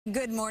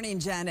Good morning,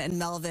 Jen and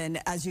Melvin.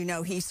 As you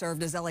know, he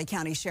served as LA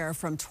County Sheriff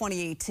from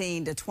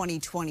 2018 to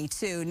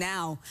 2022.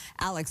 Now,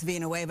 Alex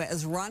Villanueva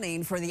is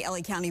running for the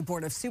LA County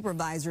Board of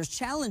Supervisors,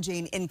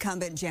 challenging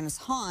incumbent Janice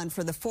Hahn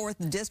for the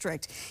 4th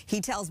District. He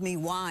tells me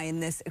why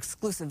in this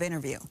exclusive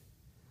interview.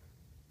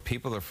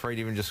 People are afraid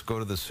to even just go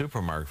to the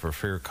supermarket for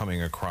fear of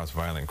coming across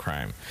violent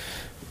crime.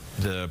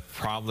 The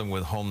problem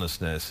with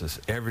homelessness is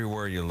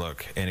everywhere you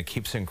look, and it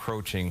keeps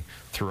encroaching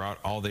throughout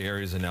all the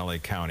areas in LA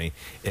County.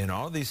 And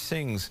all these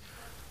things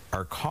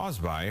are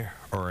caused by,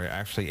 or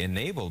actually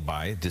enabled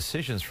by,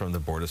 decisions from the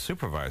Board of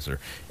Supervisors.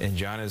 And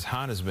Janice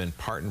Hahn has been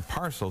part and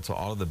parcel to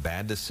all of the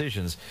bad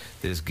decisions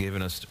that has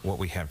given us what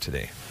we have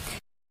today.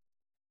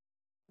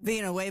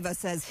 Villanueva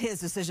says his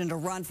decision to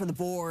run for the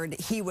board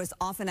he was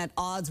often at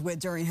odds with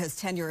during his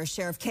tenure as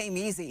sheriff came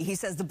easy. He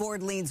says the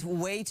board leans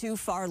way too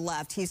far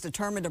left. He's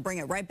determined to bring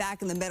it right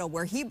back in the middle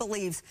where he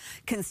believes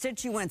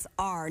constituents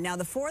are. Now,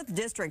 the 4th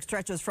District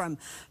stretches from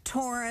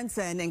Torrance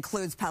and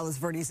includes Palos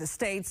Verdes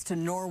Estates to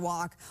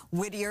Norwalk,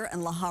 Whittier,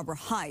 and La Habra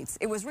Heights.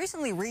 It was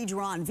recently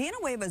redrawn.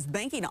 Villanueva is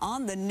banking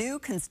on the new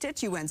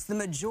constituents, the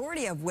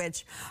majority of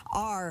which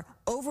are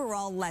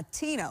overall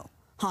Latino.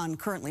 Hahn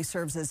currently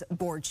serves as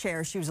board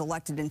chair. She was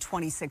elected in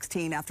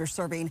 2016 after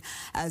serving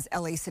as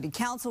LA City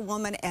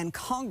Councilwoman and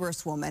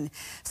Congresswoman.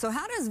 So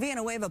how does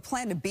Villanueva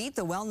plan to beat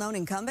the well-known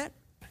incumbent?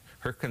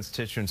 Her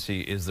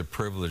constituency is the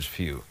privileged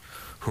few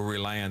who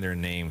rely on their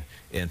name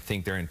and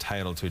think they're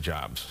entitled to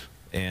jobs.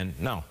 And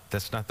no,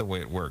 that's not the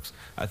way it works.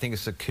 I think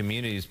it's the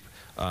community's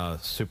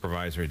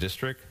supervisory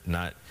district,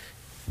 not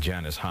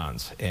Janice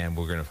Hahn's, and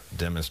we're going to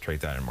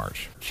demonstrate that in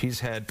March. She's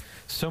had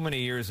so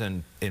many years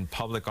in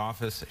public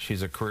office.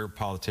 She's a career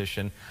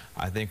politician.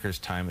 I think her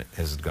time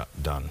is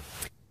done.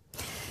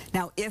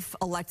 Now, if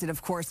elected,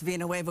 of course,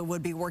 Villanueva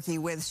would be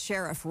working with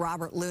Sheriff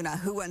Robert Luna,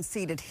 who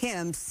unseated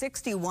him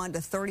 61 to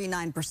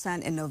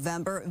 39% in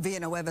November.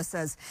 Villanueva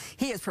says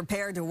he is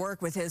prepared to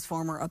work with his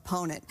former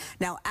opponent.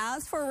 Now,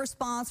 as for a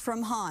response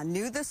from Hahn,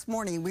 new this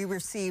morning we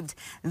received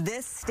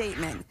this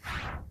statement.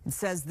 It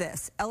says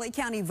this: LA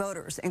County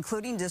voters,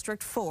 including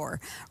District 4,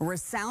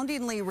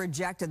 resoundingly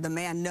rejected the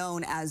man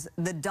known as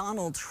the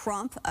Donald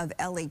Trump of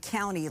LA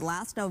County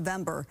last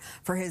November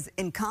for his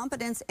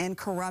incompetence and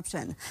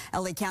corruption.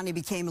 LA County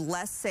became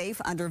less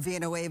safe under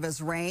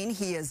Villanueva's reign.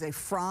 He is a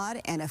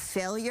fraud and a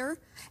failure,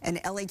 and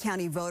LA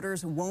County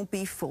voters won't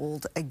be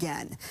fooled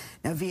again.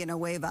 Now,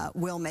 Villanueva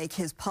will make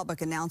his public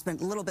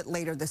announcement a little bit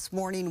later this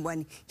morning.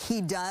 When he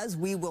does,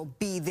 we will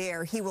be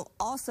there. He will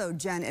also,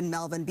 Jen and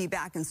Melvin, be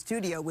back in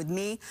studio with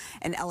me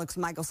and Alex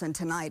Michelson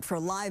tonight for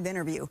a live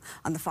interview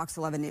on the Fox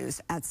 11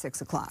 News at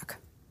 6 o'clock.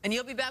 And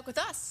you'll be back with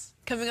us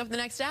coming up the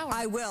next hour.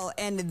 I will.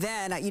 And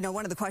then,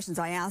 one of the questions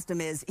I asked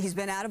him is, he's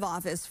been out of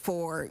office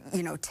for,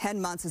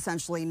 10 months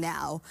essentially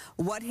now.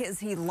 What has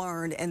he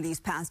learned in these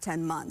past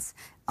 10 months?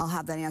 I'll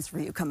have that answer for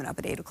you coming up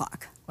at 8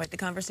 o'clock. Quite the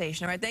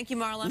conversation. All right. Thank you,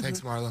 Marla.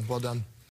 Thanks, Marla. Well done.